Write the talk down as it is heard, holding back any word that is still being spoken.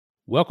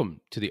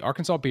Welcome to the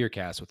Arkansas Beer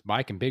Cast with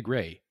Mike and Big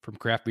Ray from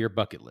Craft Beer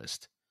Bucket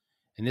List.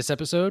 In this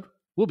episode,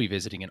 we'll be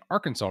visiting an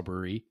Arkansas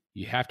brewery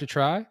you have to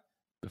try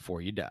before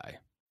you die.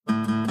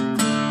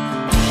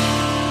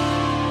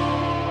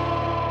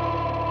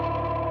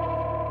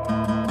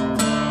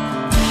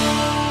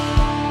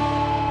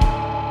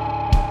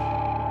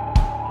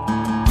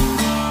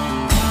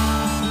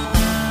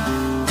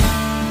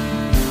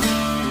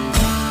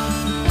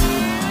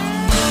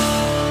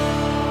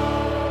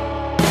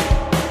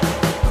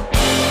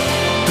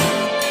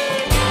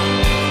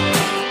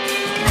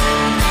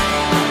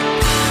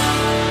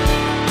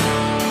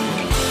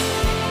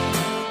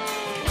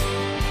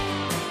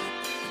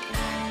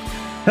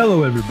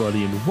 Hello,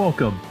 everybody, and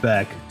welcome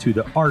back to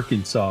the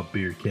Arkansas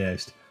Beer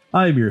Cast.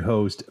 I'm your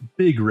host,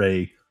 Big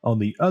Ray. On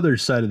the other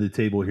side of the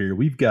table here,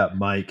 we've got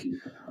Mike.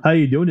 How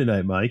you doing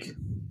tonight, Mike?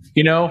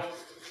 You know,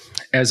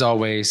 as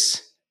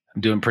always,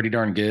 I'm doing pretty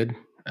darn good.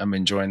 I'm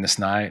enjoying this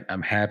night.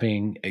 I'm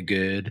having a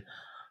good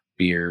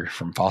beer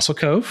from Fossil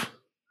Cove.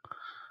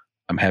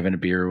 I'm having a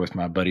beer with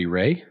my buddy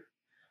Ray.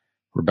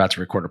 We're about to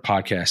record a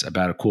podcast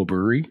about a cool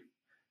brewery.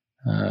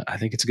 I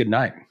think it's a good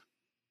night.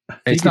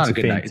 It's not a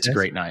good night. It's a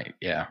great night.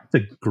 Yeah. It's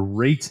a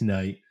great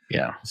night.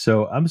 Yeah.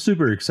 So I'm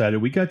super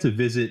excited. We got to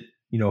visit,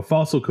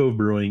 Fossil Cove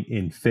Brewing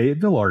in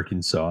Fayetteville,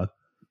 Arkansas.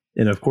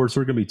 And of course,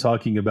 we're going to be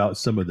talking about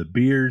some of the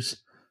beers.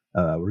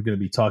 We're going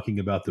to be talking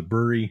about the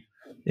brewery.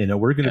 And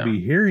we're going to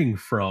be hearing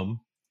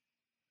from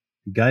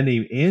a guy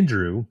named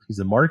Andrew. He's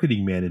a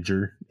marketing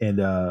manager and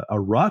a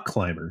rock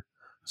climber.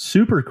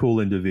 Super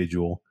cool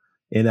individual.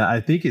 And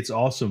I think it's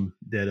awesome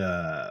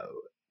that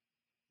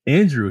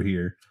Andrew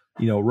here,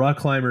 rock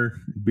climber,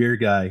 beer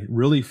guy,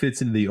 really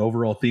fits into the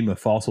overall theme of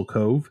Fossil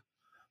Cove.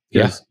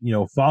 Because,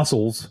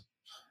 fossils,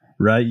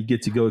 right? You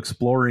get to go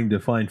exploring to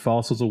find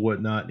fossils and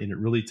whatnot, and it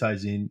really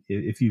ties in.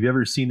 If you've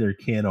ever seen their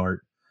can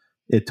art,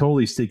 it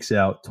totally sticks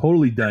out,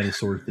 totally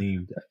dinosaur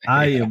themed.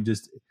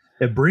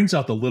 It brings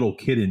out the little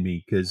kid in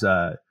me because,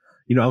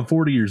 I'm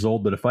 40 years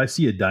old, but if I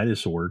see a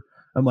dinosaur,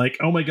 I'm like,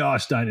 oh my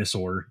gosh,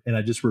 dinosaur. And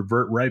I just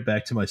revert right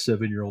back to my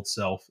 7-year-old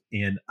self,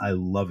 and I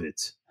love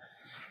it.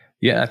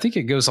 Yeah, I think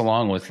it goes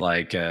along with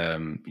like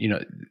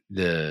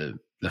the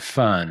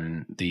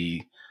fun,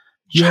 the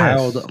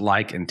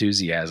childlike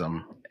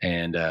enthusiasm,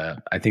 and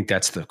I think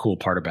that's the cool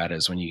part about it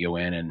is when you go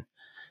in and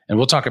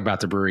we'll talk about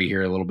the brewery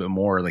here a little bit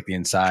more, like the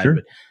inside,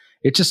 but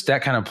it's just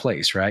that kind of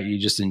place, right? You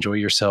just enjoy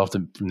yourself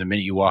from the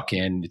minute you walk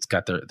in. It's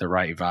got the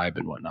right vibe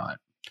and whatnot.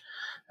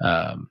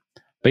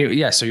 But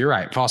yeah, so you're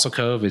right. Fossil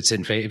Cove, it's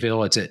in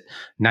Fayetteville. It's at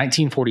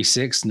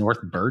 1946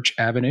 North Birch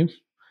Avenue.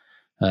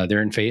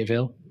 They're in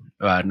Fayetteville.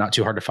 Not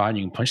too hard to find.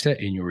 You can punch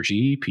that in your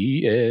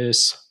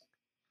GPS.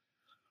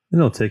 And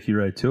it'll take you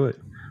right to it.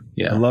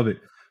 Yeah. I love it.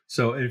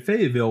 So in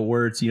Fayetteville,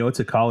 where it's, it's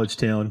a college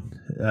town,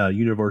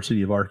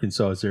 University of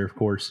Arkansas is there, of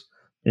course,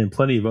 and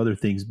plenty of other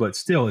things. But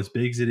still, as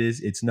big as it is,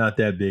 it's not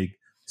that big.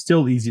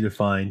 Still easy to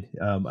find.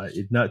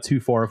 It's not too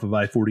far off of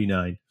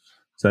I-49.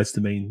 So that's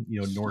the main,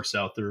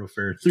 north-south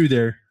thoroughfare through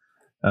there.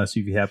 So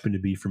if you happen to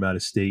be from out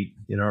of state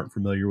and aren't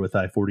familiar with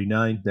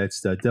I-49, that's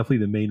definitely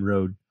the main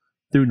road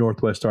through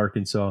northwest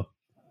Arkansas.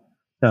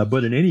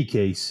 But in any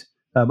case,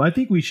 I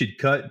think we should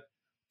cut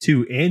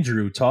to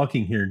Andrew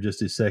talking here in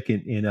just a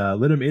second and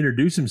let him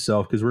introduce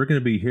himself because we're going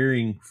to be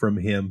hearing from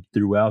him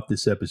throughout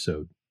this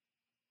episode.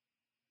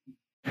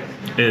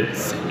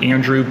 It's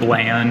Andrew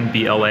Bland,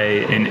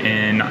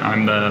 B-L-A-N-N.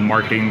 I'm the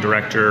marketing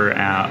director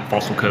at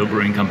Fossil Cove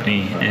Brewing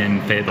Company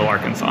in Fayetteville,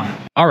 Arkansas.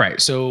 All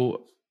right.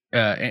 So,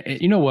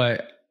 you know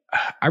what?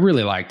 I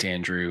really liked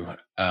Andrew.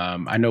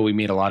 I know we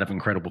meet a lot of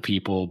incredible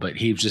people, but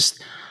he was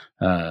just...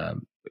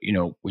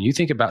 when you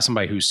think about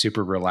somebody who's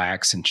super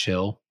relaxed and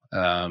chill,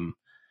 and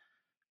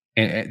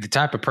the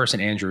type of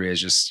person Andrew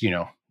is, just,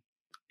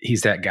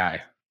 he's that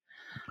guy.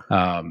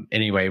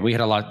 Anyway, we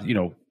had a lot,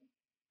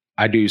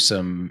 I do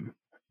some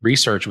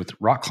research with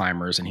rock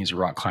climbers and he's a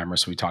rock climber.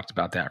 So we talked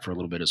about that for a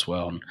little bit as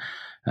well.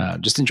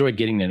 And just enjoyed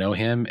getting to know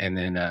him. And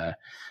then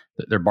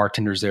their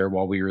bartenders there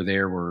while we were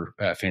there were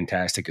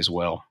fantastic as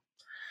well.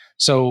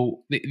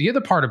 So the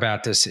other part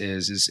about this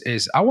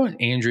is I want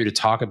Andrew to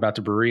talk about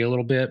the brewery a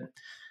little bit.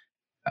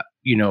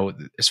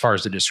 As far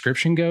as the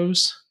description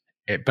goes,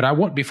 but I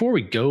want, before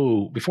we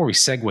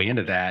segue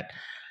into that,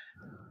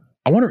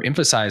 I want to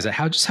emphasize that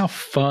how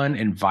fun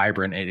and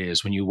vibrant it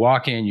is. When you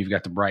walk in, you've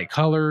got the bright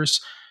colors,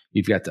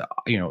 you've got the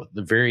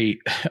very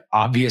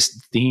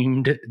obvious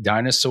themed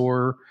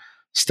dinosaur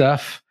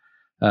stuff,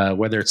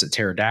 whether it's a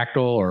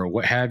pterodactyl or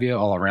what have you,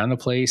 all around the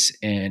place.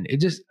 And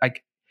it just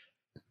like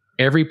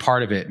every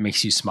part of it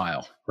makes you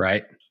smile,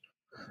 right?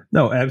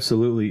 No,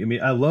 absolutely. I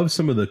mean, I love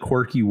some of the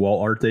quirky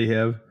wall art they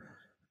have.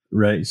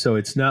 Right. So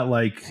it's not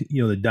like,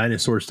 the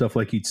dinosaur stuff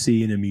like you'd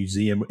see in a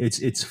museum.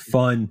 It's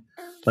fun.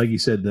 Like you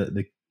said,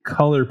 the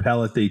color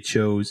palette they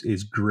chose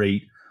is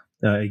great.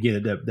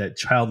 Again, that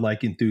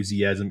childlike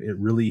enthusiasm, it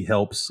really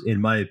helps, in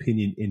my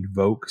opinion,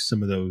 invoke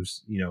some of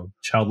those,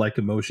 childlike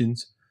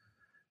emotions.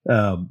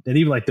 And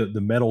even like the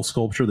metal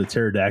sculpture, the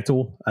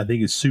pterodactyl, I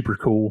think is super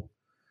cool.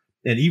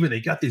 And even they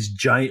got this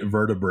giant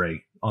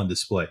vertebrae on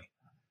display.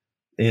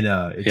 And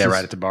right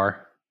at the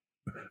bar.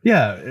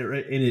 Yeah,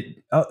 and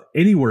it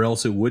anywhere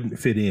else it wouldn't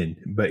fit in,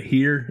 but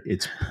here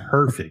it's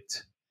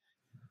perfect.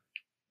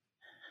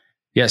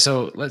 Yeah,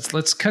 so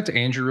let's cut to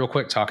Andrew real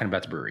quick talking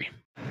about the brewery.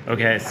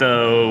 Okay,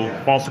 so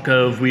Fossil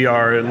Cove,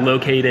 we're a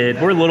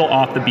little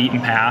off the beaten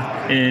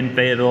path in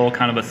Fayetteville,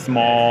 kind of a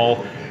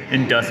small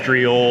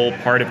industrial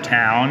part of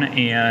town.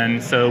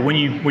 And so when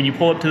you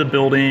pull up to the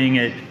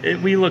building,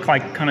 we look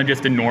like kind of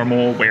just a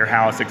normal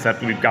warehouse,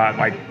 except we've got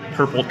like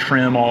purple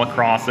trim all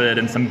across it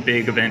and some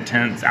big event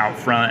tents out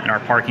front in our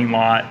parking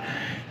lot.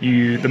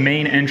 The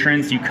main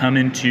entrance, you come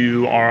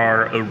into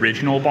our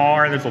original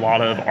bar. There's a lot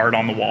of art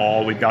on the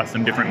wall. We've got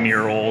some different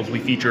murals. We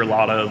feature a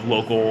lot of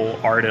local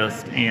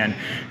artists. And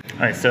all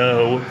right,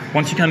 so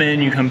once you come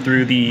in, you come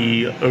through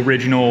the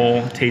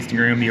original tasting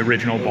room, the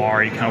original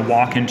bar. You kind of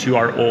walk into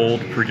our old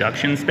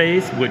production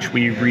space, which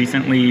we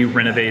recently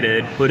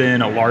renovated, put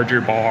in a larger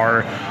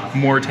bar,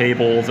 more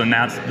tables, and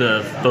that's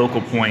the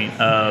focal point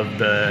of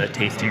the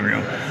tasting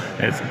room.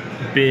 It's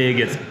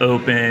big, it's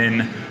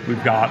open.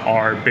 We've got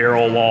our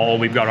barrel wall,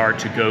 we've got our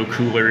to-go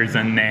coolers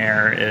in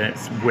there.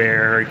 It's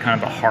where kind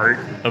of the heart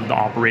of the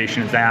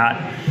operation is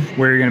at,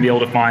 where you're going to be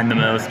able to find the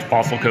most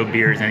Fossil Cove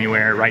beers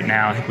anywhere. Right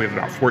now, I think we have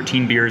about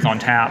 14 beers on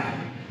tap.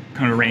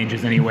 Kind of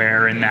ranges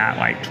anywhere in that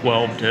like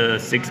 12 to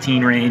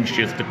 16 range,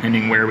 just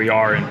depending where we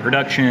are in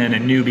production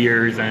and new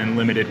beers and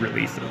limited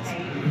releases.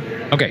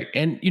 Okay,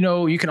 and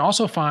you can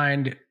also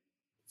find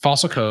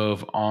Fossil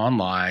Cove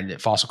online at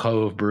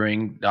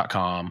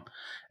fossilcovebrewing.com.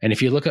 And if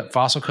you look up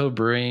Fossil Cove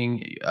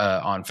Brewing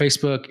on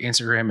Facebook,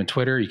 Instagram, and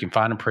Twitter, you can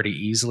find them pretty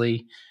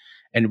easily.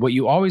 And what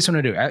you always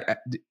want to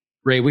do,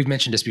 Ray, we've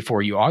mentioned this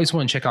before, you always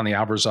want to check on the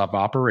hours of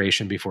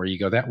operation before you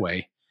go that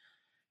way.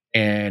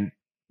 And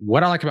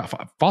what I like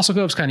about Fossil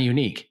Cove is kind of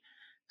unique.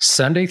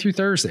 Sunday through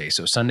Thursday,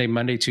 so Sunday,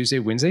 Monday, Tuesday,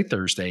 Wednesday,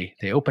 Thursday,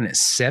 they open at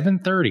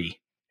 7:30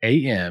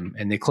 a.m.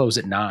 and they close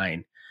at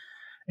 9.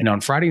 And on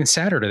Friday and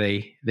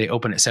Saturday, they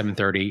open at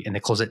 7:30 and they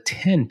close at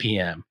 10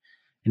 p.m.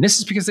 And this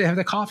is because they have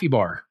the coffee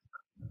bar.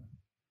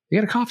 They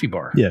got a coffee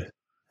bar. Yeah.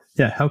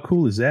 Yeah. How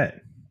cool is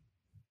that?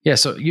 Yeah.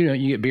 So,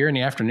 you get beer in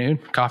the afternoon,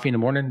 coffee in the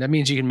morning. That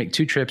means you can make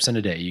 2 trips in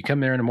a day. You come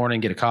there in the morning,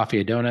 get a coffee,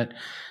 a donut,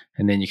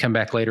 and then you come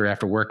back later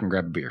after work and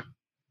grab a beer.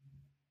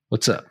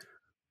 What's up?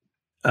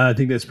 I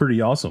think that's pretty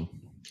awesome.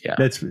 Yeah.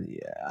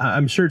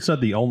 I'm sure it's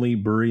not the only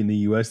brewery in the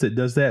U.S. that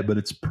does that, but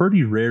it's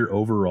pretty rare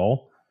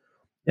overall.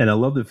 And I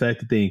love the fact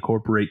that they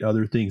incorporate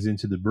other things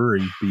into the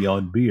brewery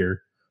beyond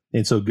beer.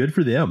 And so good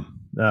for them.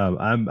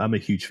 I'm a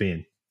huge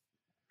fan.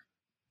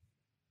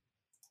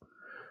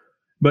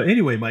 But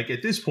anyway, Mike,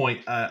 at this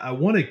point, I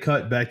want to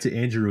cut back to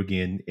Andrew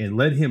again and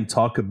let him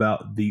talk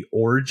about the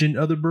origin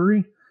of the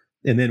brewery,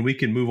 and then we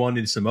can move on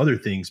into some other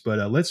things.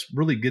 But let's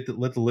really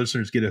let the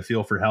listeners get a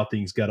feel for how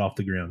things got off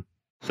the ground.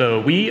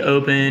 So we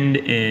opened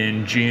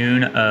in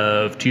June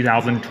of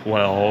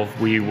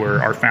 2012.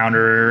 Our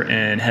founder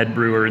and head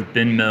brewer,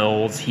 Ben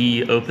Mills,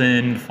 he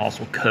opened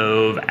Fossil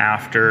Cove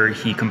after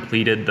he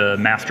completed the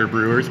Master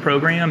Brewers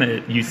program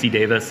at UC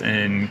Davis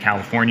in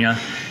California.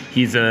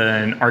 He's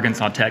an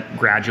Arkansas Tech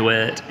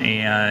graduate,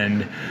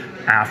 and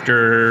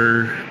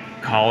after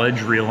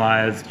college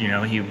realized,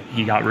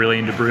 he got really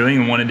into brewing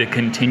and wanted to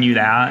continue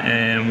that,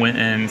 and went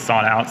and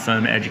sought out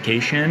some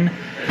education.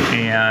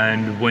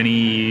 And when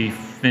he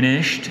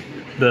finished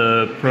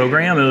the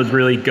program, it was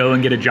really go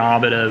and get a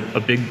job at a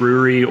big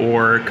brewery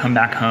or come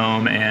back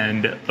home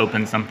and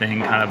open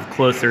something kind of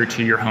closer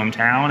to your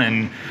hometown.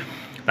 And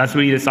that's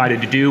what he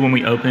decided to do. When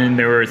we opened,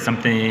 there were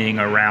something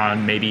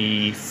around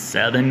maybe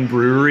 7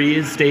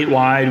 breweries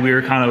statewide. We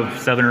were kind of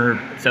 7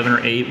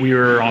 or 8. We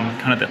were on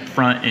kind of the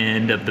front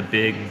end of the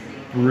big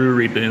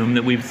brewery boom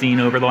that we've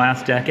seen over the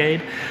last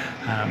decade.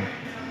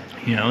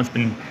 It's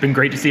been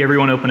great to see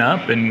everyone open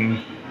up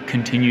and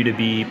continue to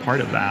be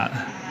part of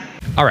that.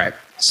 All right.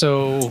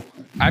 So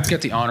I've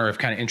got the honor of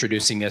kind of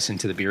introducing us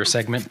into the beer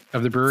segment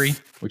of the brewery,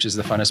 which is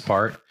the funnest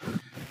part.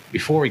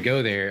 Before we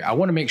go there, I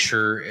want to make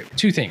sure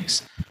 2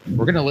 things.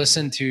 We're going to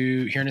listen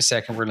to, here in a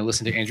second, we're going to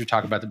listen to Andrew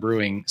talk about the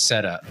brewing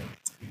setup.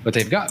 But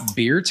they've got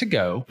beer to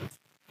go.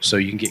 So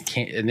you can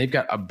get and they've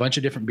got a bunch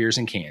of different beers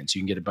in cans.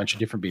 You can get a bunch of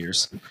different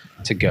beers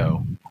to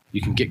go.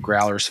 You can get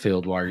growlers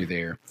filled while you're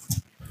there.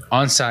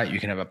 On site, you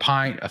can have a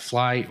pint, a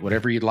flight,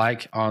 whatever you'd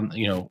like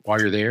while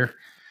you're there.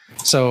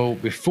 So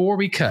before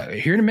we cut,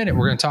 here in a minute,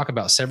 we're going to talk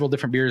about several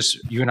different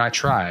beers you and I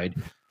tried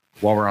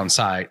while we're on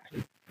site.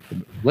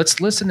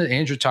 Let's listen to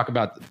Andrew talk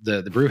about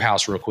the brew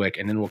house real quick,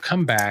 and then we'll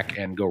come back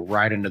and go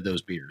right into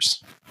those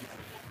beers.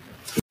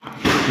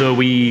 So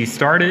we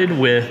started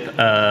with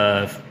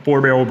a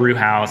 4-barrel brew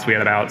house. We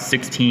had about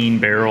 16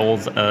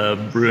 barrels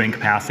of brewing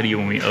capacity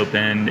when we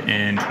opened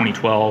in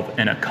 2012.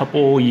 And a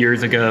couple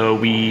years ago,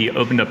 we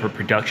opened up a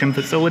production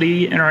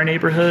facility in our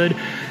neighborhood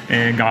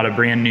and got a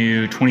brand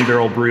new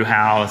 20-barrel brew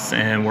house.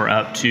 And we're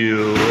up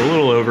to a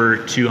little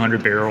over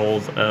 200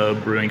 barrels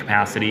of brewing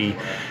capacity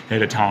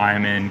at a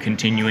time, and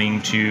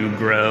continuing to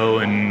grow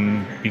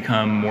and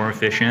become more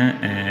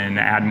efficient and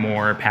add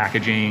more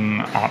packaging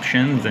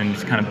options and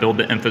just kind of build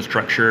the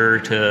infrastructure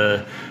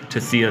to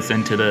see us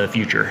into the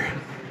future.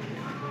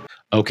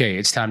 Okay,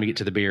 it's time to get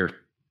to the beer.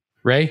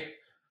 Ray,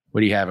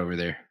 What do you have over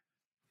there?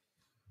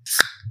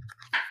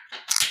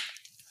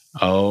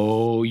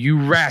 Oh,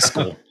 you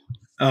rascal.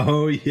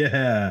 Oh,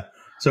 yeah.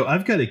 So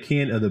I've got a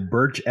can of the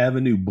Birch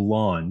Avenue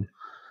Blonde.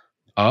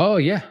 Oh,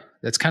 yeah.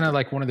 That's kind of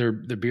like one of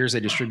the beers they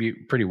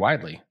distribute pretty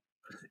widely.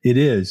 It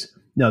is.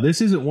 Now,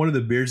 this isn't one of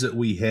the beers that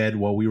we had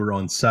while we were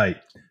on site,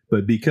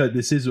 but because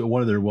this is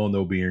one of their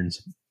well-known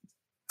beers.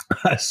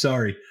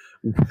 Sorry,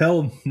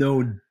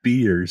 well-known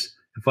beers.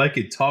 If I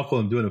could talk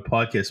while I'm doing a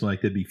podcast,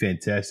 Mike, that'd be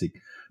fantastic.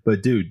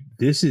 But, dude,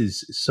 this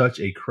is such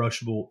a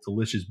crushable,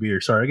 delicious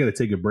beer. Sorry, I got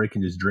to take a break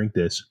and just drink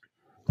this.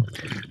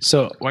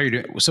 So while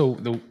you're doing, so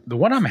the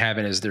one I'm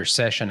having is their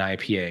Session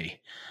IPA,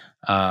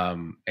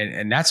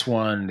 and that's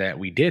one that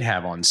we did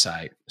have on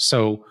site.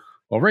 So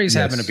while Ray's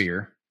having a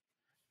beer,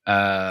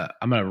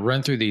 I'm going to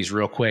run through these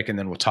real quick, and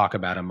then we'll talk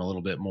about them a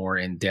little bit more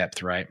in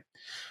depth, right?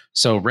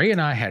 So Ray and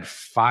I had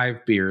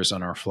 5 beers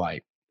on our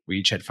flight. We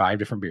each had 5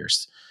 different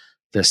beers: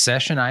 the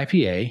Session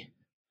IPA,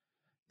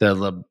 the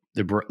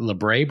La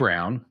Brea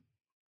Brown,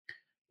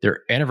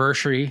 their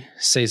Anniversary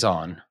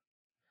Saison,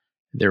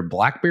 their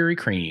Blackberry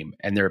Cream,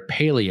 and their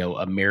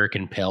Paleo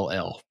American Pale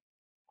Ale.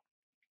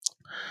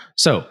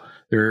 So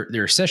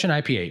their Session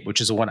IPA, which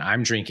is the one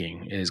I'm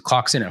drinking,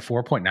 clocks in at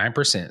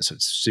 4.9%. So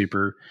it's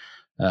super,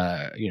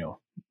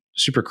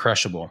 super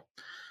crushable.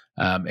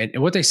 And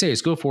what they say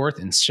is go forth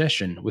in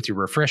session with your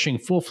refreshing,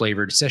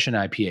 full-flavored Session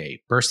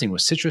IPA, bursting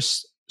with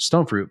citrus,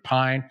 stone fruit,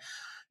 pine,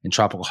 and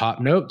tropical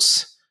hop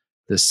notes.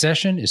 The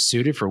Session is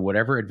suited for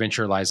whatever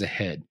adventure lies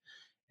ahead.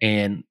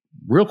 And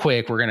real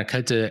quick, we're going to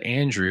cut to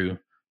Andrew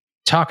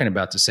talking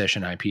about the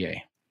Session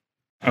IPA.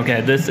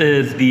 Okay, this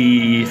is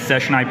the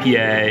Session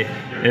IPA.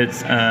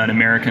 It's an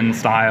American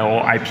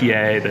style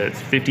IPA that's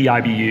 50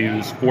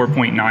 IBUs,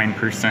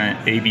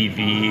 4.9%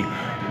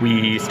 ABV.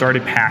 We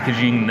started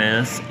packaging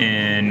this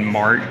in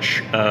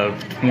March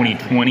of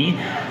 2020,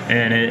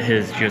 and it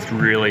has just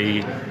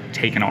really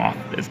taken off.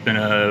 It's been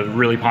a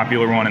really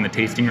popular one in the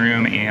tasting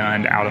room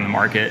and out in the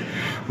market.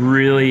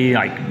 Really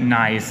like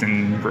nice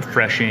and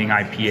refreshing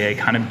IPA,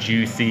 kind of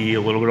juicy,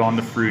 a little bit on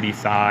the fruity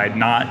side,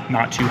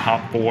 not too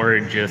hop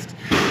forward, just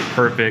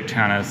perfect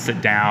kind of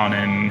sit down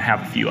and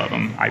have a few of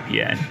them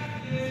IPA.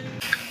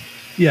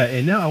 Yeah,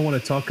 and now I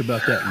want to talk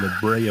about that La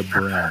Brea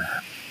Brown.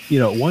 You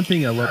know, one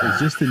thing I love is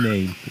just the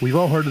name. We've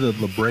all heard of the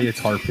La Brea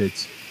Tar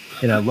Pits,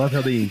 and I love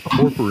how they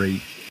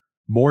incorporate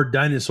more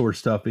dinosaur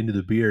stuff into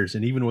the beers,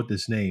 and even with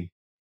this name.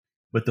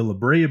 But the La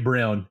Brea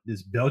Brown,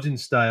 this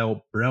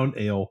Belgian-style brown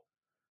ale,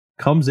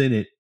 comes in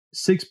at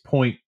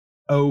 6.0%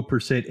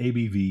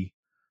 ABV,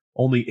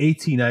 only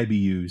 18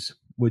 IBUs,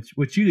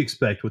 which you'd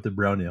expect with the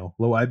brown ale.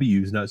 Low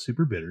IBUs, not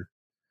super bitter.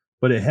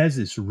 But it has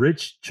this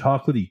rich,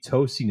 chocolatey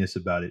toastiness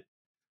about it.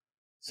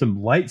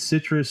 Some light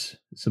citrus,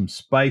 some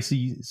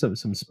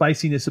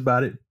spiciness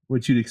about it,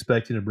 which you'd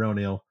expect in a brown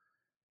ale.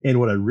 And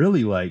what I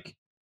really like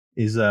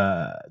is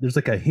there's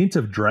like a hint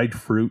of dried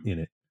fruit in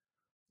it.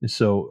 And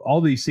so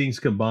all these things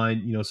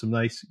combined, you know, some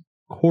nice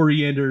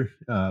coriander.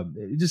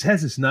 It just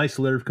has this nice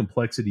layer of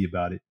complexity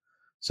about it.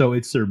 So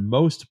it's their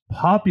most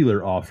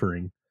popular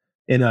offering.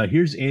 And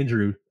here's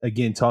Andrew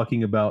again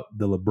talking about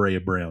the La Brea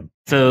Brown.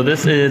 So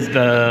this is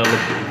the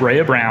La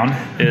Brea Brown.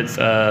 It's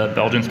a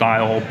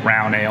Belgian-style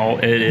brown ale.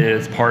 It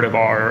is part of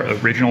our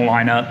original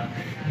lineup.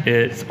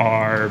 It's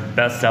our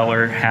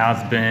bestseller,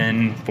 has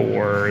been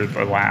for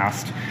the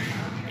last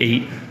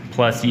 8+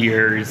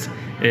 years.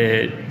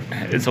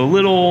 It's a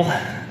little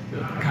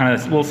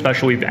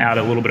special. We've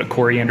added a little bit of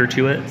coriander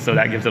to it, so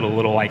that gives it a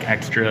little like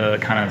extra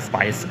kind of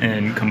spice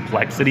and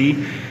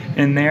complexity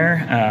in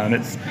there.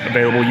 It's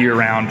available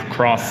year-round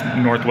across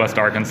Northwest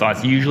Arkansas.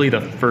 It's usually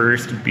the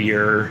first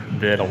beer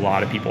that a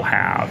lot of people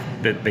have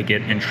that they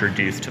get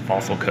introduced to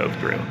Fossil Cove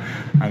through.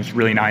 It's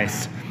really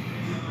nice,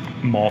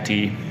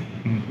 malty,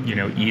 you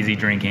know, easy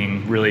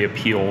drinking, really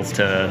appeals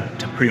to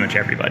pretty much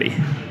everybody.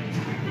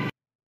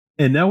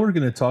 And now we're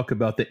going to talk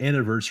about the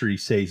Anniversary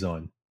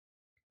Saison,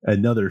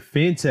 another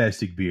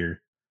fantastic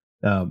beer.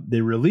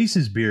 They release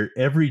this beer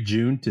every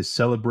June to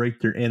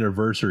celebrate their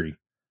anniversary.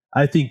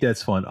 I think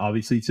that's fun.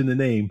 Obviously, it's in the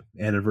name,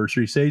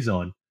 Anniversary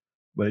Saison,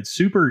 but it's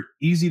super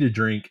easy to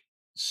drink,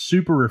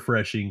 super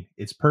refreshing.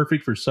 It's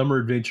perfect for summer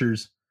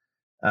adventures.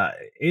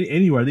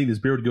 Anywhere, I think this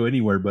beer would go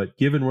anywhere, but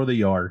given where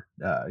they are,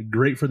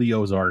 great for the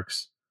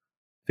Ozarks.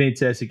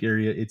 Fantastic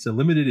area. It's a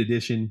limited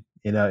edition,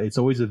 and it's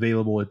always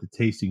available at the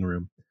tasting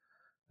room.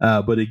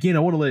 But again,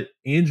 I want to let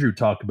Andrew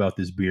talk about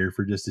this beer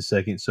for just a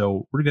second,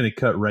 so we're going to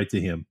cut right to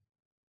him.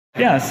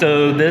 Yeah,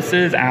 so this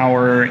is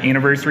our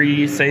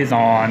Anniversary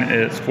Saison.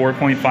 It's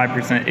 4.5%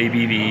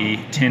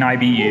 ABV, 10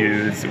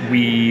 IBUs.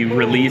 We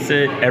release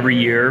it every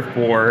year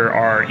for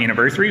our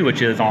anniversary,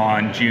 which is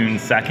on June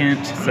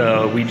 2nd.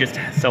 So we just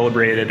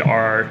celebrated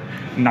our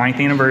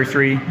 9th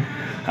anniversary.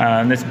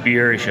 This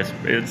beer is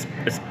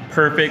it's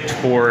perfect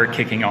for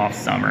kicking off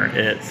summer.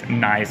 It's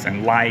nice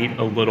and light,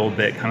 a little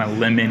bit kind of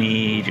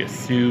lemony,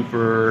 just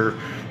super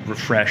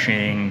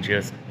refreshing,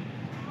 just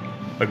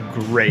a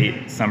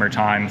great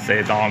summertime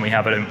Saison. We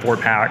have it in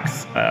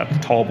 4-packs.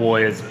 Tall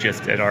Boy is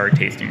just at our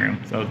tasting room.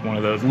 So it's one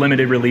of those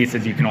limited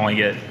releases you can only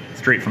get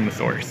straight from the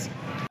source.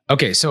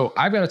 Okay, so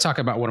I've got to talk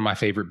about one of my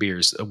favorite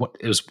beers.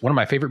 It was one of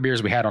my favorite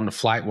beers we had on the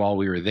flight while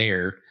we were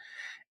there.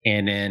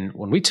 And then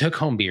when we took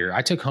home beer,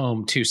 I took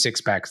home 2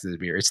 6-packs of the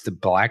beer. It's the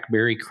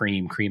Blackberry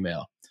Cream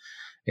Ale.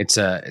 It's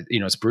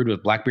it's brewed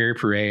with blackberry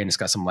puree and it's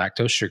got some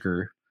lactose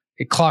sugar.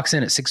 It clocks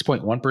in at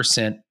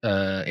 6.1%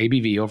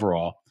 ABV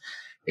overall.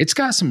 It's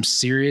got some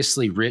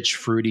seriously rich,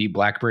 fruity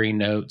blackberry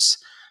notes.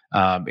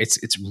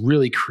 It's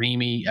really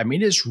creamy. I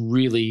mean, it's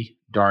really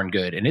darn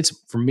good. And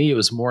for me, it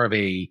was more of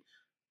a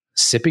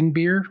sipping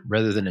beer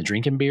rather than a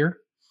drinking beer.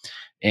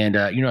 And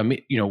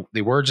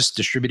they were just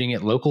distributing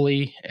it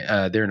locally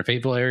there in the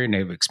Fayetteville area, and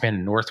they've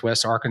expanded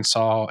Northwest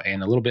Arkansas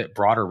and a little bit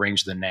broader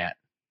range than that.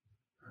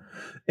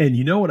 And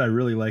you know what I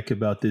really like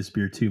about this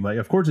beer too, Mike?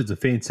 Of course, it's a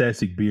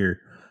fantastic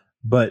beer,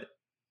 but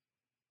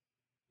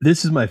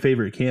this is my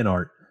favorite can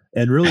art.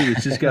 And really,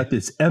 it's just got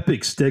this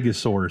epic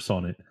Stegosaurus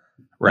on it.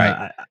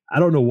 Right. I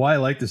don't know why I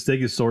like the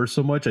Stegosaurus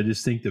so much. I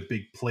just think the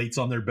big plates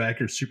on their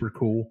back are super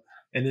cool.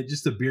 And then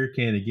just the beer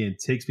can, again,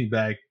 takes me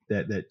back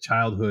that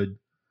childhood,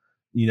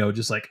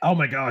 just like, oh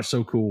my gosh,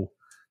 so cool.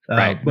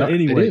 Right. But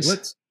anyway,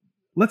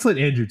 let's let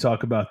Andrew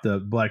talk about the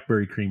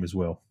Blackberry Cream as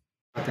well.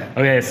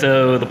 Okay,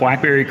 so the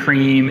Blackberry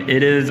Cream,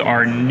 it is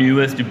our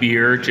newest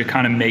beer to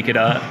kind of make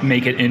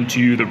it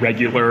into the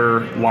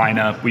regular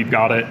lineup. We've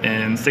got it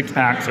in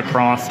 6-packs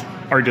across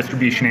our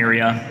distribution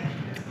area,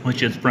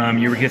 which is from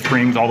Eureka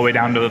Springs all the way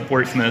down to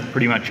Fort Smith,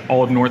 pretty much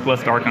all of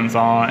Northwest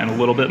Arkansas and a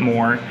little bit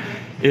more.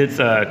 It's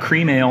a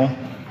cream ale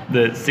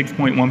that's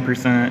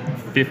 6.1%,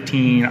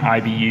 15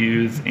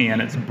 IBUs,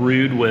 and it's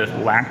brewed with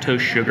lactose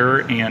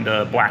sugar and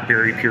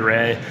blackberry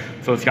puree.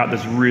 So it's got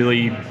this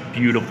really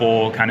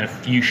beautiful kind of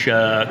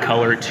fuchsia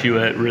color to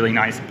it, really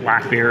nice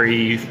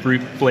blackberry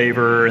fruit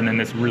flavor, and then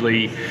this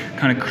really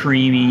kind of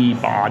creamy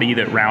body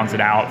that rounds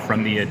it out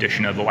from the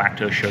addition of the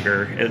lactose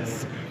sugar.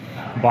 It's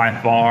by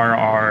far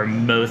our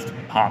most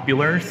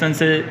popular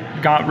since it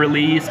got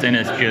released, and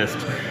it's just,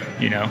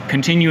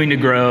 continuing to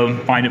grow,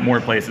 find it more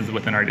places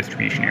within our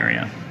distribution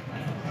area.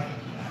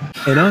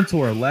 And on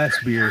to our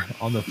last beer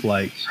on the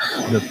flight,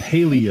 the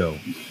Paleo.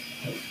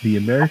 The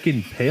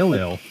American Pale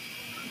Ale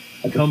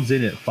comes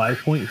in at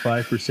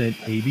 5.5%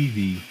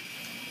 ABV.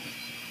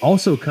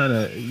 Also kind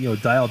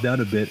of, dialed down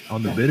a bit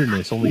on the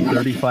bitterness, only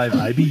 35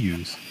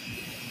 IBUs.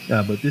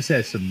 But this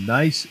has some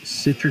nice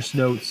citrus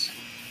notes.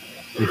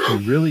 If you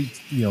really,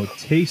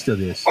 taste of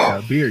this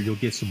beer, you'll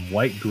get some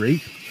white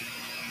grape,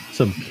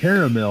 some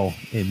caramel,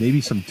 and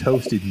maybe some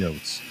toasted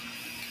notes.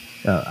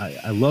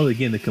 I love,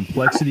 again, the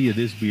complexity of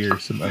this beer,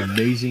 some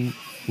amazing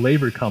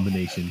flavor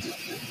combinations.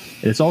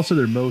 And it's also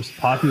their most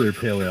popular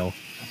pale ale.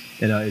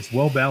 And it's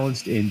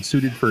well-balanced and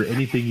suited for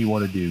anything you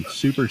want to do.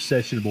 Super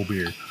sessionable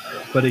beer.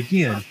 But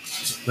again,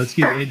 let's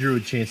give Andrew a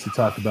chance to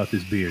talk about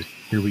this beer.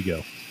 Here we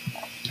go.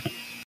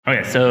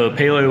 Okay, so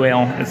Paleo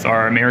Ale is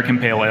our American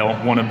Pale Ale,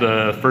 one of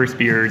the first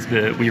beers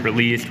that we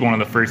released, one of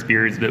the first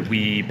beers that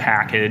we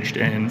packaged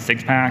in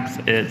 6-packs.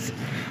 It's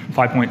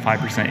 5.5%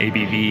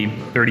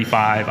 ABV,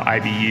 35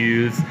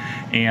 IBUs,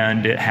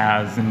 and it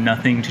has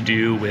nothing to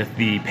do with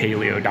the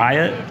paleo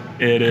diet.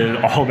 It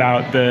is all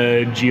about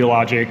the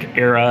geologic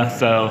era,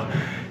 so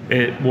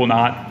it will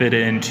not fit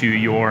into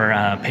your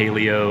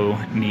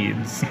paleo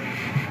needs.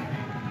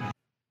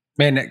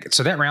 Man,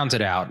 so that rounds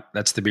it out.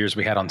 That's the beers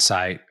we had on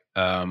site.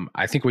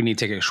 I think we need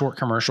to take a short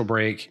commercial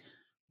break.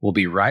 We'll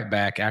be right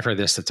back after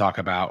this to talk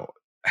about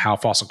how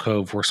Fossil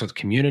Cove works with the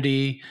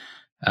community,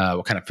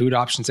 what kind of food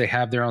options they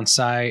have there on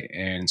site,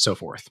 and so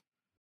forth.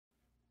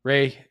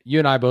 Ray, you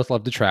and I both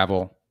love to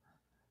travel.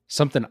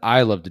 Something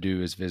I love to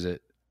do is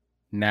visit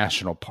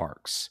national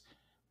parks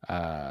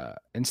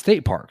and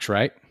state parks,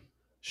 right?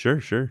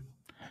 Sure.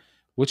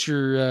 What's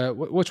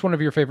which one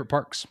of your favorite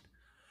parks?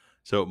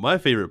 So my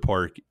favorite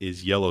park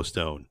is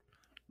Yellowstone.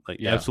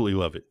 Absolutely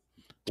love it.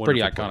 It's a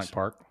pretty iconic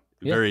park.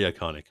 Very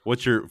iconic.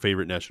 What's your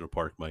favorite national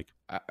park, Mike?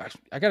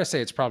 I got to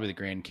say it's probably the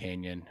Grand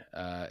Canyon.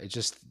 It's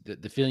just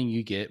the feeling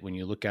you get when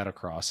you look out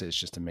across it is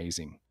just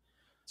amazing.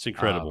 It's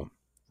incredible.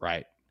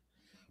 Right.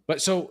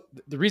 But so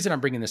the reason I'm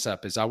bringing this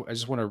up is I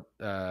just want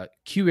to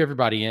cue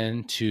everybody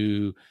in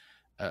to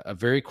a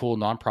very cool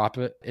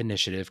nonprofit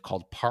initiative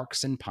called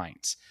Parks and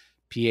Pints,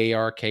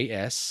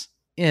 PARKSN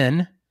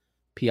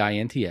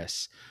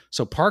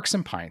So Parks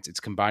and Pints, it's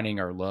combining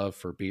our love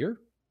for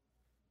beer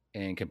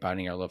and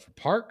combining our love for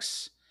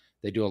parks.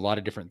 They do a lot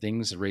of different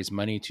things to raise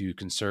money to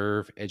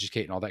conserve,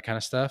 educate, and all that kind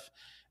of stuff.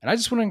 And I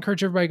just want to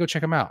encourage everybody to go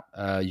check them out.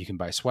 You can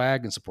buy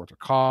swag and support their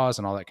cause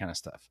and all that kind of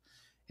stuff.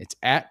 It's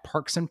at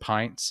Parks and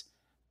Pints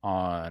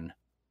on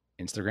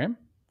Instagram,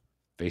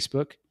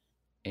 Facebook,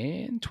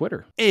 and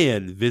Twitter.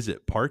 And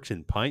visit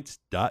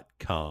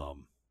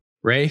parksandpints.com.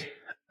 Ray,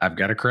 I've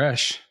got a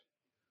crush.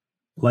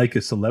 Like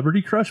a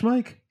celebrity crush,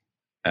 Mike?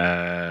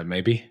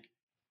 Maybe.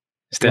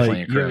 It's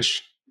definitely a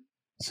crush.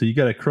 So you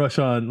got a crush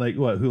on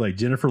who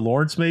Jennifer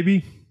Lawrence,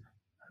 maybe?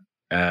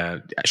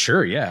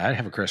 Sure, yeah. I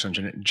have a crush on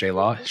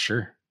J-Law,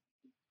 sure.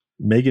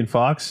 Megan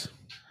Fox?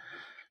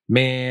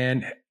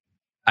 Man,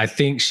 I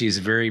think she's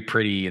very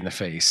pretty in the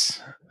face,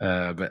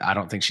 but I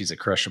don't think she's a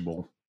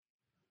crushable.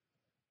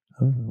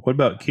 What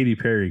about Katy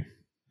Perry?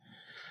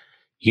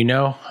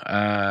 I'm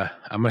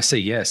going to say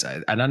yes.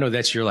 And I know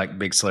that's your like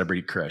big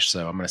celebrity crush.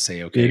 So I'm going to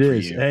say okay. It for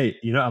is. you. Hey,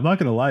 I'm not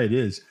going to lie. It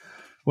is.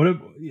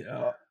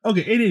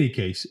 Okay. In any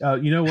case,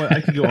 you know what?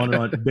 I could go on and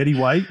on. Betty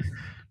White.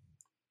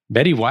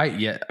 Betty White.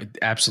 Yeah,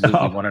 absolutely.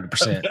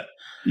 100%.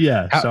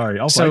 Yeah. Sorry.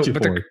 I'll fight you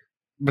for it.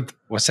 But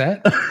what's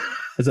that?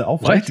 I said, I'll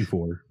fight you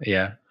for her.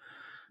 Yeah.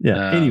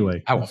 Yeah.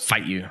 Anyway, I will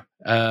fight you.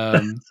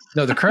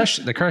 No, the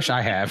crush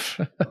I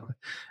have,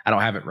 I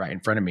don't have it right in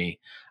front of me.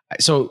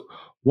 So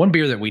one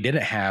beer that we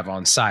didn't have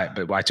on site,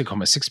 but I took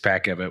home a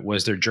 6-pack of it,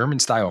 was their German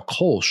style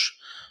Kolsch,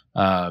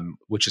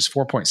 which is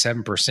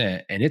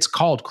 4.7%, and it's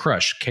called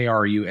Crush,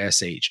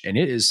 Krush, and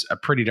it is a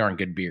pretty darn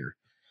good beer.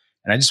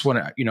 And I just want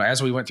to,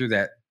 as we went through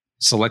that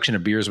selection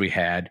of beers we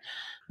had,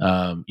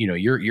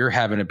 you're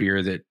having a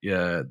beer that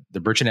the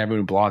Birch and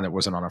Avenue Blonde that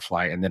wasn't on a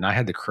flight, and then I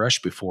had the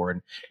Crush before,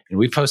 and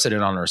we posted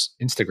it on our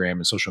Instagram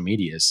and social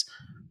medias.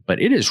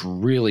 But it is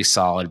really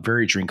solid,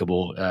 very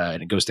drinkable,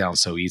 and it goes down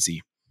so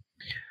easy.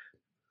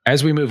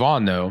 As we move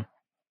on, though,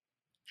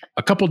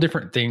 a couple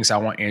different things I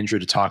want Andrew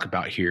to talk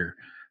about here.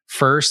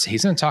 First,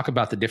 he's going to talk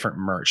about the different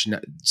merch. Now,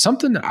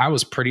 something that I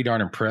was pretty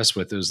darn impressed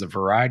with is the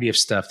variety of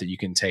stuff that you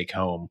can take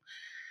home,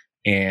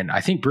 and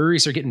I think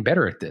breweries are getting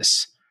better at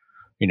this.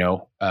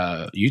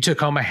 You took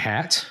home a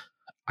hat.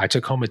 I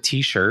took home a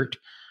t-shirt.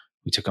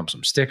 We took home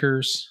some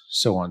stickers,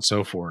 so on and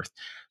so forth.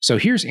 So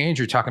here's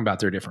Andrew talking about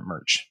their different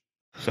merch.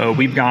 So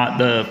we've got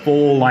the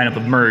full lineup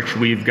of merch.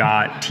 We've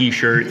got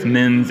t-shirts,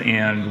 men's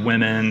and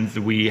women's.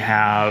 We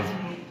have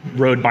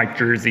road bike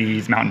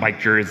jerseys, mountain bike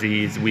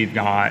jerseys. We've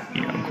got,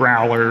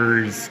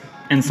 growlers,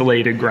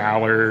 insulated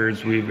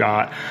growlers. We've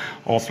got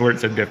all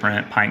sorts of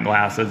different pint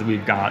glasses.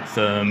 We've got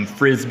some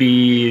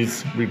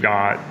Frisbees. We've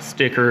got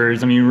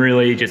stickers. I mean,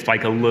 really just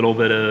like a little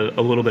bit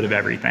of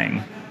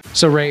everything.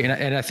 So Ray,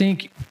 and I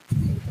think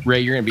Ray,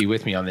 you're going to be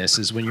with me on this,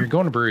 is when you're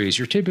going to breweries,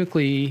 you're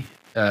typically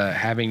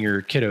having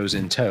your kiddos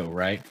in tow,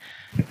 right?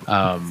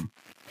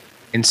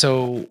 And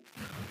so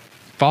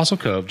Fossil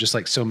Cove, just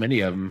like so many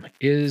of them,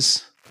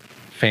 is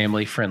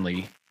family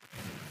friendly.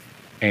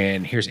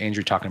 And here's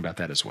Andrew talking about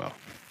that as well.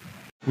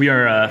 We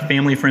are a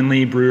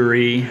family-friendly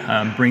brewery.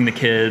 Bring the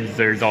kids.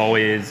 There's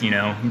always,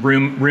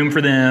 room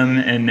for them.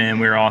 And then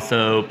we're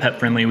also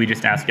pet-friendly. We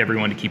just ask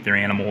everyone to keep their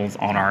animals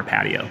on our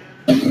patio.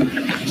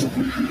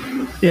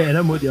 Yeah, and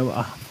I'm with you.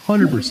 I'm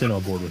 100%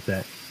 on board with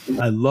that.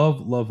 I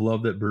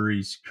love that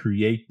breweries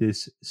create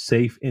this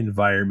safe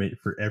environment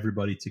for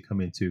everybody to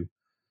come into.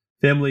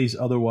 Families,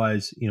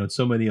 otherwise,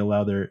 so many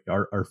allow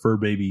our fur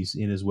babies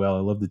in as well. I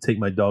love to take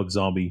my dog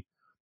Zombie,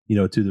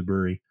 to the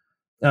brewery.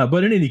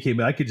 But in any case,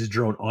 I could just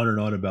drone on and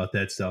on about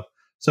that stuff.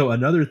 So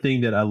another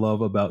thing that I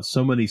love about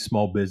so many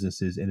small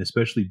businesses, and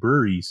especially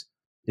breweries,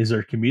 is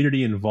their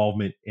community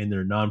involvement and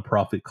their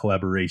nonprofit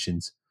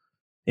collaborations.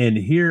 And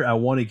here I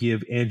want to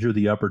give Andrew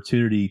the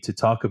opportunity to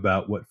talk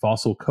about what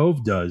Fossil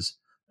Cove does,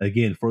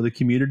 again, for the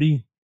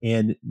community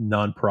and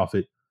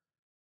nonprofit.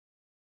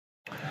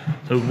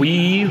 So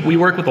we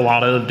work with a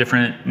lot of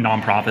different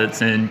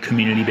nonprofits and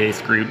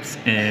community-based groups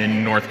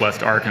in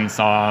Northwest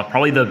Arkansas.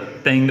 Probably the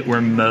thing that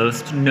we're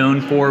most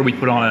known for, we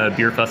put on a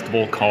beer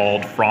festival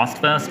called Frost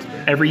Fest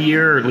every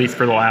year, or at least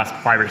for the last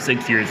 5 or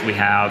 6 years we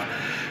have.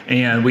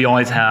 And we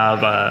always have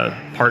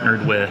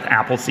partnered with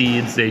Apple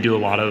Seeds. They do a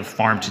lot of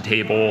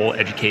farm-to-table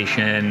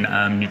education,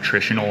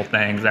 nutritional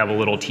things. They have a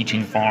little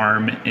teaching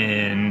farm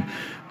in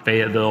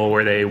Fayetteville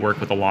where they work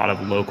with a lot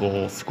of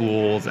local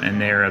schools, and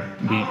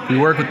we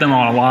work with them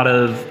on a lot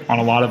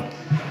of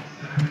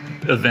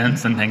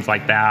events and things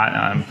like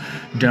that.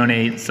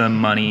 Donate some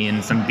money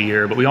and some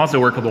beer, but we also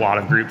work with a lot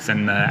of groups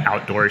in the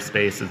outdoor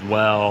space as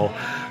well.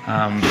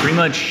 Pretty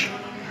much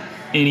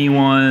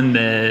anyone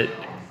that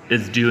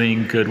is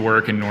doing good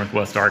work in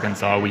Northwest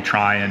Arkansas, we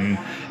try and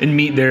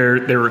meet their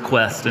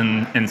request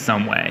in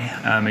some way,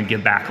 and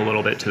give back a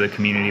little bit to the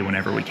community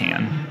whenever we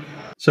can.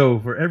 So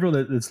for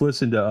everyone that's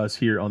listened to us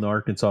here on the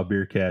Arkansas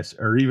Beercast,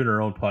 or even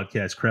our own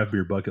podcast, Craft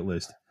Beer Bucket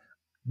List,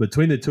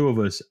 between the two of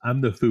us, I'm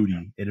the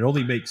foodie. And it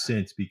only makes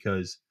sense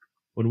because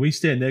when we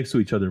stand next to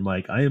each other,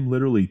 Mike, I am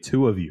literally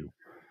two of you.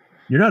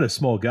 You're not a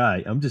small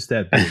guy. I'm just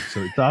that big.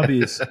 So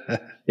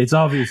it's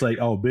obvious like,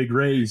 oh, Big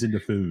Ray's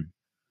into food.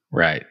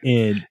 Right.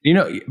 And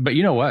but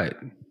you know what?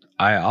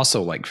 I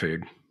also like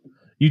food.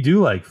 You do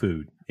like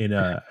food. And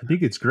I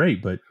think it's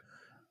great,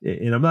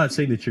 and I'm not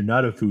saying that you're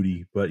not a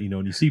foodie, but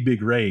when you see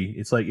Big Ray,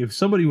 it's like if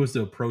somebody was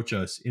to approach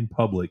us in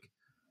public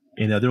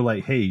and they're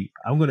like, hey,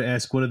 I'm going to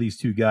ask one of these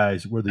two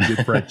guys where the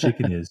good fried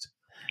chicken is.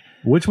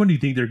 Which one do you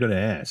think they're going to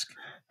ask?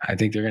 I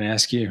think they're going to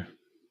ask you.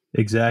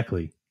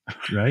 Exactly.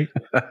 Right.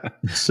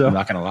 So I'm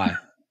not going to lie.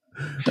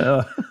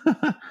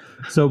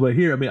 But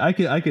here,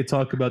 I could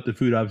talk about the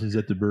food options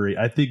at the brewery.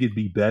 I think it'd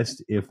be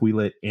best if we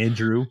let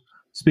Andrew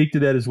speak to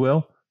that as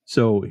well.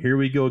 So here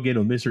we go again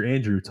with Mr.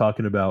 Andrew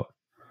talking about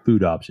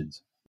food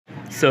options.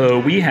 So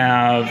we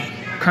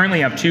currently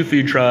have 2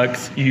 food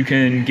trucks. You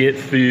can get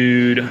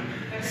food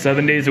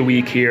 7 days a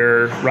week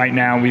here. Right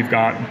now we've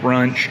got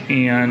brunch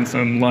and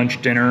some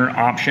lunch dinner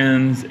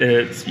options.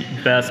 It's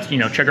best,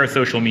 check our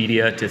social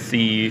media to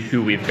see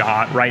who we've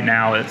got. Right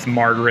now it's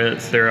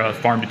Margaret's. They're a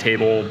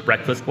farm-to-table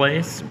breakfast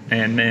place.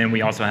 And then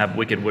we also have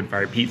Wicked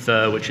Woodfire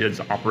Pizza, which is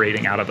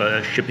operating out of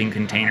a shipping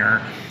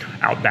container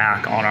out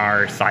back on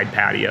our side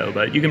patio.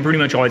 But you can pretty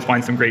much always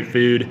find some great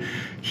food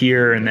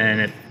here. And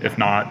then if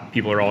not,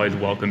 people are always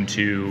welcome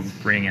to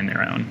bring in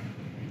their own.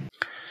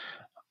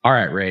 All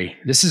right, Ray,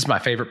 this is my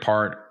favorite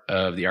part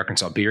of the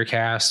Arkansas Beer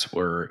Cast,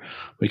 where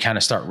we kind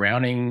of start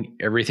rounding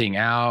everything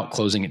out,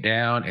 closing it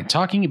down, and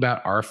talking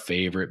about our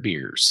favorite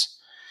beers.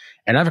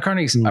 And I've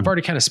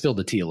already kind of spilled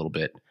the tea a little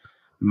bit.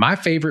 My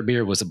favorite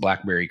beer was a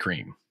Blackberry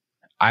Cream.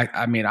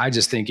 I mean, I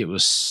just think it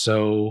was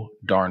so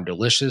darn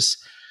delicious.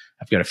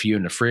 I've got a few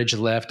in the fridge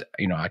left.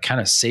 I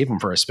kind of save them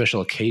for a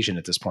special occasion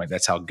at this point.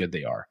 That's how good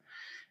they are.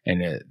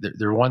 And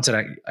they're ones that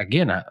I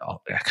kind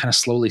of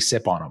slowly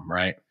sip on them,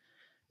 right?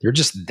 They're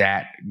just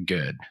that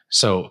good.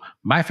 So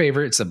my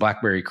favorite's the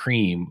Blackberry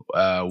Cream.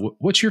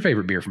 What's your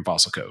favorite beer from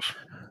Fossil Cove?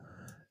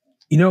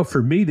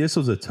 For me, this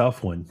was a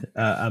tough one.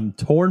 I'm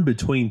torn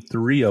between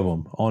three of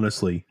them,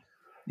 honestly.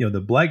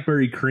 The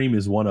Blackberry Cream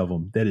is one of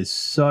them. That is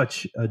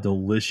such a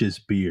delicious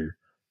beer.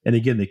 And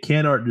again, the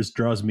can art just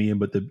draws me in.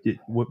 But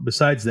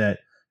besides that,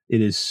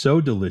 it is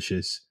so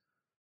delicious.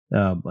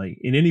 And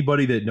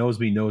anybody that knows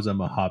me knows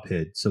I'm a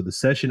hophead. So the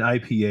Session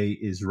IPA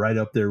is right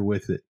up there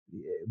with it.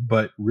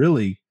 But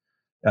really,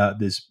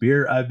 this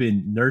beer I've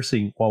been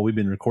nursing while we've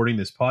been recording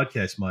this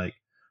podcast, Mike,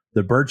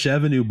 the Birch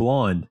Avenue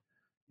Blonde,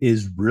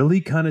 is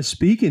really kind of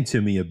speaking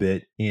to me a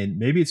bit. And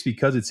maybe it's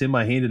because it's in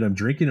my hand and I'm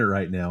drinking it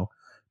right now.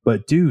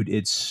 But dude,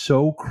 it's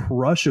so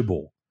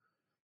crushable.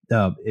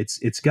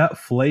 It's got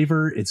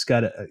flavor. It's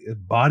got a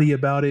body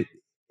about it.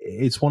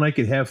 It's one I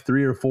could have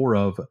 3 or 4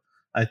 of,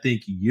 I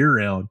think, year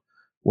round,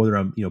 whether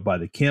I'm, by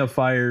the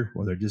campfire,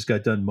 whether I just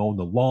got done mowing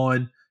the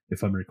lawn,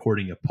 if I'm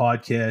recording a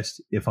podcast,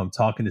 if I'm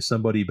talking to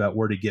somebody about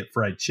where to get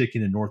fried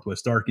chicken in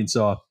Northwest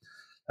Arkansas.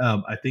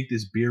 I think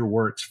this beer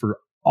works for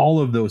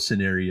all of those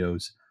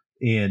scenarios,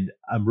 and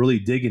I'm really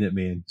digging it,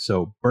 man.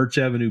 So Birch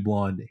Avenue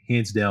Blonde,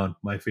 hands down,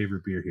 my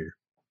favorite beer here.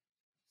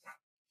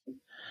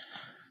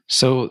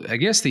 So I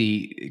guess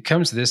it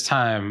comes to this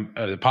time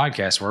of the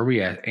podcast where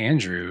we at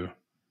Andrew.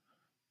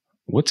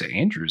 What's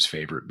Andrew's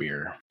favorite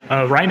beer?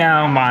 Right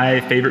now,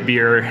 my favorite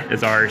beer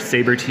is our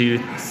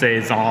Sabertooth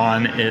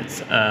Saison. It's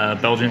a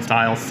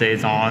Belgian-style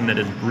Saison that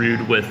is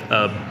brewed with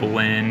a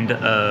blend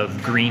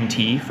of green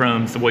tea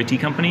from Savoy Tea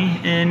Company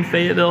in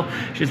Fayetteville.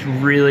 Just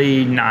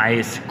really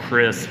nice,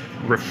 crisp,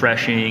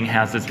 refreshing,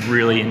 has this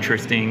really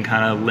interesting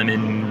kind of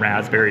lemon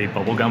raspberry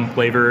bubblegum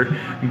flavor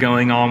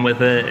going on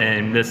with it.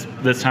 And this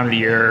time of the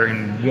year,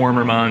 in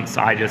warmer months,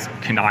 I just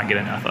cannot get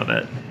enough of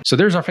it. So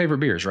there's our favorite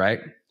beers, right?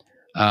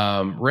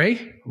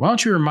 Ray, why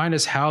don't you remind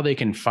us how they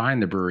can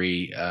find the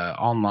brewery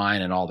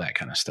online and all that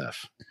kind of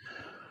stuff?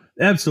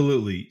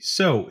 Absolutely.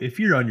 So if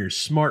you're on your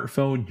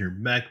smartphone, your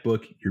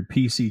MacBook, your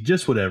PC,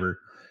 just whatever,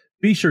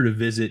 be sure to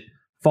visit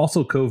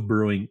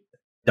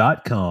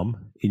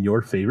fossilcovebrewing.com in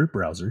your favorite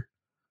browser.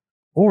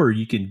 Or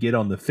you can get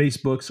on the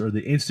Facebooks or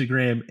the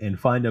Instagram and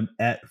find them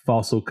at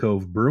Fossil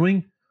Cove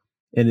Brewing.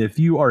 And if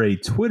you are a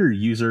Twitter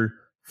user,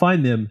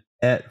 find them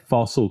at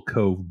Fossil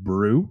Cove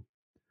Brew.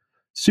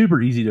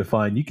 Super easy to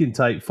find. You can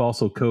type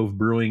Fossil Cove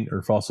Brewing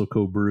or Fossil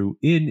Cove Brew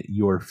in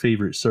your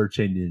favorite search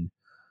engine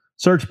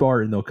search bar,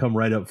 and they'll come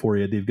right up for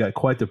you. They've got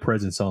quite the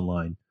presence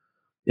online.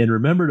 And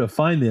remember to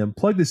find them,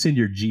 plug this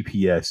into your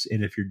GPS.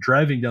 And if you're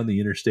driving down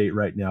the interstate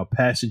right now,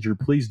 passenger,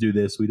 please do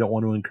this. We don't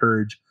want to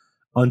encourage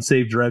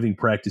unsafe driving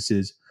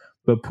practices,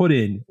 but put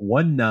in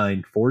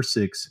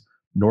 1946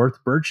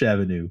 North Birch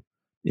Avenue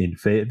in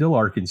Fayetteville,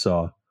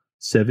 Arkansas,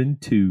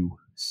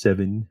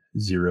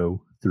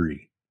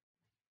 72703.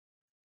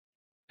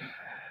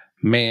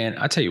 Man,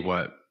 I tell you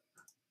what,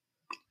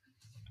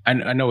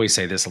 I know we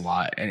say this a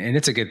lot, and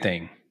it's a good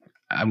thing.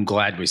 I'm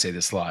glad we say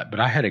this a lot, but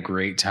I had a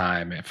great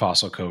time at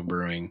Fossil Cove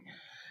Brewing.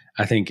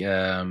 I think,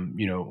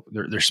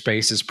 their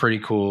space is pretty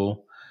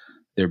cool.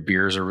 Their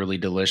beers are really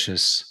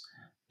delicious.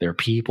 Their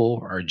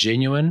people are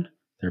genuine.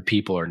 Their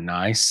people are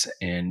nice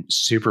and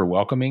super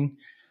welcoming.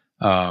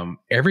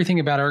 Everything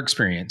about our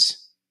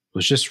experience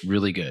was just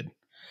really good.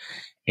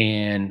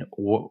 And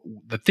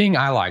the thing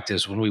I liked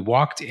is when we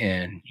walked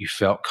in, you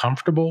felt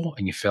comfortable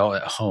and you felt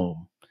at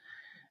home.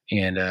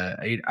 And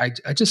I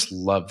just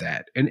love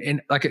that.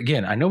 And like,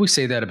 again, I know we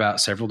say that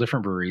about several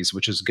different breweries,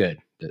 which is good.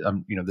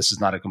 This is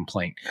not a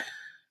complaint.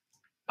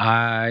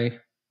 I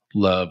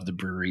love the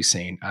brewery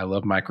scene. I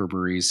love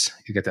microbreweries.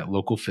 You get that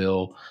local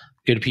feel,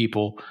 good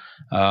people.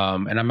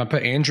 And I'm going to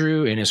put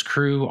Andrew and his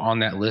crew on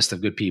that list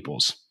of good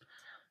peoples.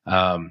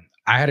 I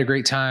had a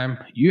great time.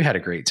 You had a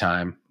great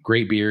time.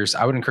 Great beers.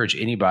 I would encourage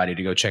anybody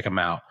to go check them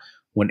out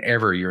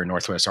whenever you're in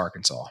Northwest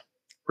Arkansas.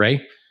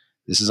 Ray,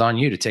 this is on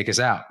you to take us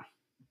out.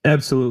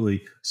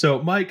 Absolutely.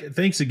 So, Mike,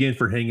 thanks again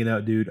for hanging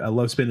out, dude. I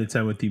love spending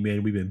time with you,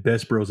 man. We've been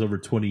best bros over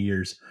 20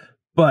 years.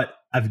 But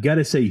I've got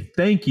to say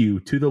thank you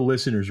to the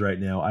listeners right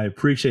now. I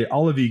appreciate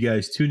all of you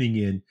guys tuning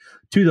in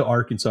to the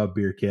Arkansas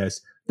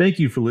Beercast. Thank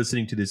you for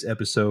listening to this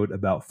episode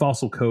about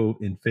Fossil Cove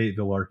in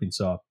Fayetteville,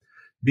 Arkansas.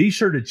 Be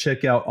sure to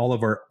check out all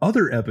of our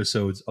other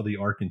episodes of the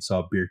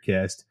Arkansas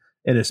Beercast,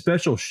 and a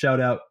special shout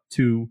out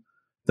to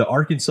the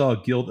Arkansas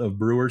Guild of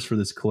Brewers for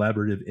this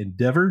collaborative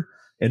endeavor.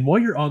 And while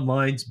you're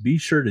online, be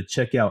sure to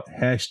check out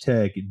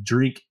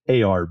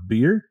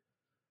 #DrinkARBeer.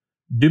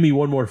 Do me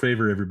one more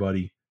favor,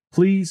 everybody.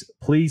 Please,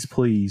 please,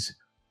 please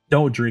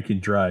don't drink and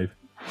drive,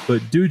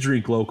 but do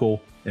drink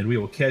local, and we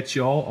will catch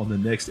y'all on the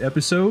next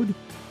episode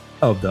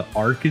of the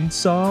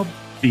Arkansas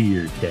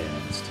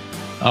Beercast.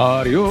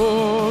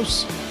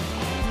 Adios.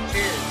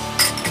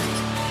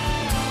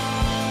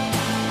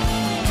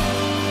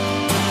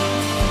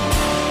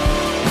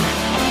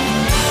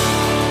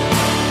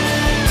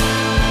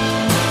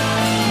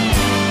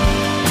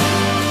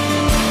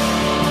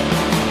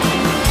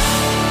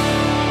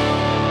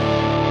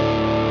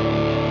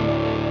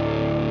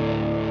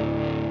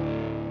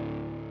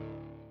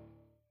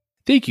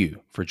 Thank you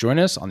for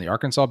joining us on the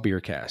Arkansas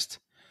Beercast.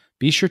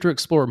 Be sure to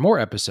explore more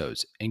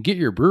episodes and get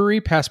your brewery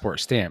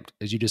passport stamped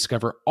as you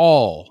discover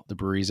all the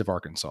breweries of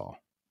Arkansas.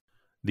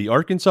 The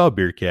Arkansas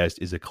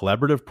Beercast is a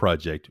collaborative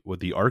project with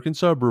the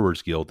Arkansas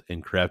Brewers Guild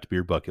and Craft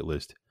Beer Bucket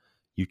List.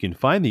 You can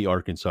find the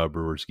Arkansas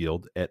Brewers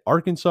Guild at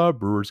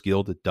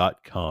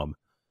arkansasbrewersguild.com,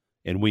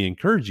 and we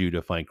encourage you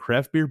to find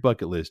Craft Beer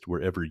Bucket List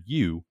wherever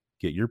you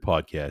get your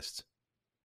podcasts.